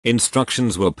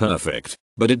Instructions were perfect,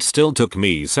 but it still took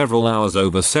me several hours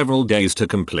over several days to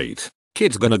complete.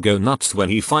 Kid's gonna go nuts when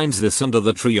he finds this under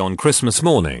the tree on Christmas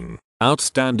morning.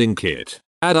 Outstanding kit.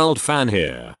 Adult fan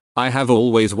here. I have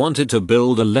always wanted to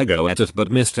build a Lego edit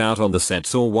but missed out on the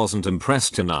sets or wasn't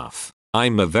impressed enough.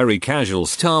 I'm a very casual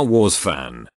Star Wars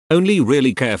fan. Only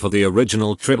really care for the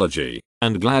original trilogy,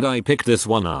 and glad I picked this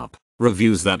one up.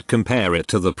 Reviews that compare it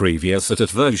to the previous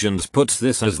edit versions puts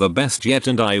this as the best yet,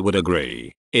 and I would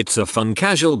agree. It's a fun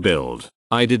casual build.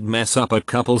 I did mess up a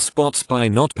couple spots by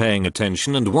not paying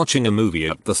attention and watching a movie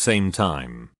at the same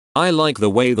time. I like the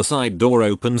way the side door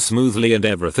opens smoothly and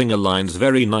everything aligns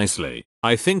very nicely.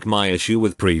 I think my issue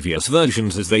with previous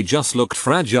versions is they just looked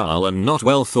fragile and not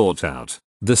well thought out.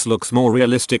 This looks more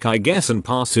realistic I guess and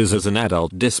passes as an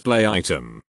adult display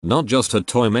item, not just a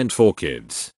toy meant for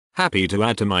kids. Happy to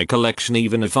add to my collection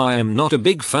even if I am not a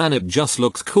big fan, it just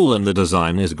looks cool and the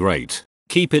design is great.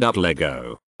 Keep it up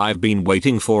Lego. I've been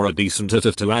waiting for a decent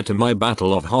edit to add to my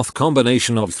Battle of Hoth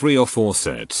combination of 3 or 4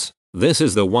 sets. This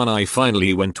is the one I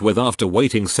finally went with after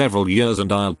waiting several years,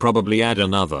 and I'll probably add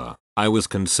another. I was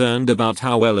concerned about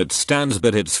how well it stands,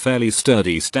 but it's fairly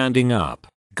sturdy standing up.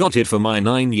 Got it for my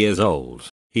 9-year-old.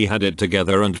 He had it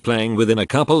together and playing within a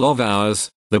couple of hours.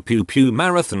 The Pew Pew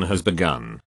Marathon has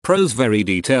begun. Pros: very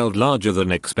detailed, larger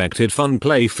than expected, fun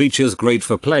play features, great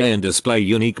for play and display,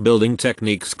 unique building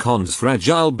techniques. Cons: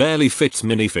 fragile, barely fits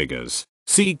minifigures.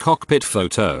 See cockpit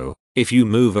photo. If you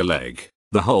move a leg,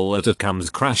 the whole edit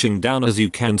comes crashing down, as you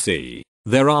can see.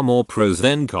 There are more pros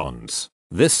than cons.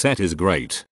 This set is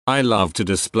great. I love to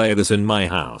display this in my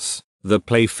house. The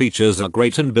play features are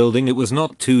great and building it was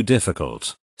not too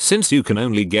difficult, since you can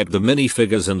only get the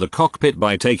minifigures and the cockpit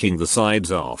by taking the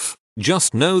sides off.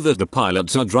 Just know that the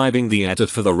pilots are driving the edit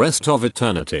for the rest of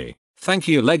eternity. Thank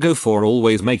you Lego for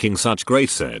always making such great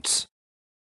sets.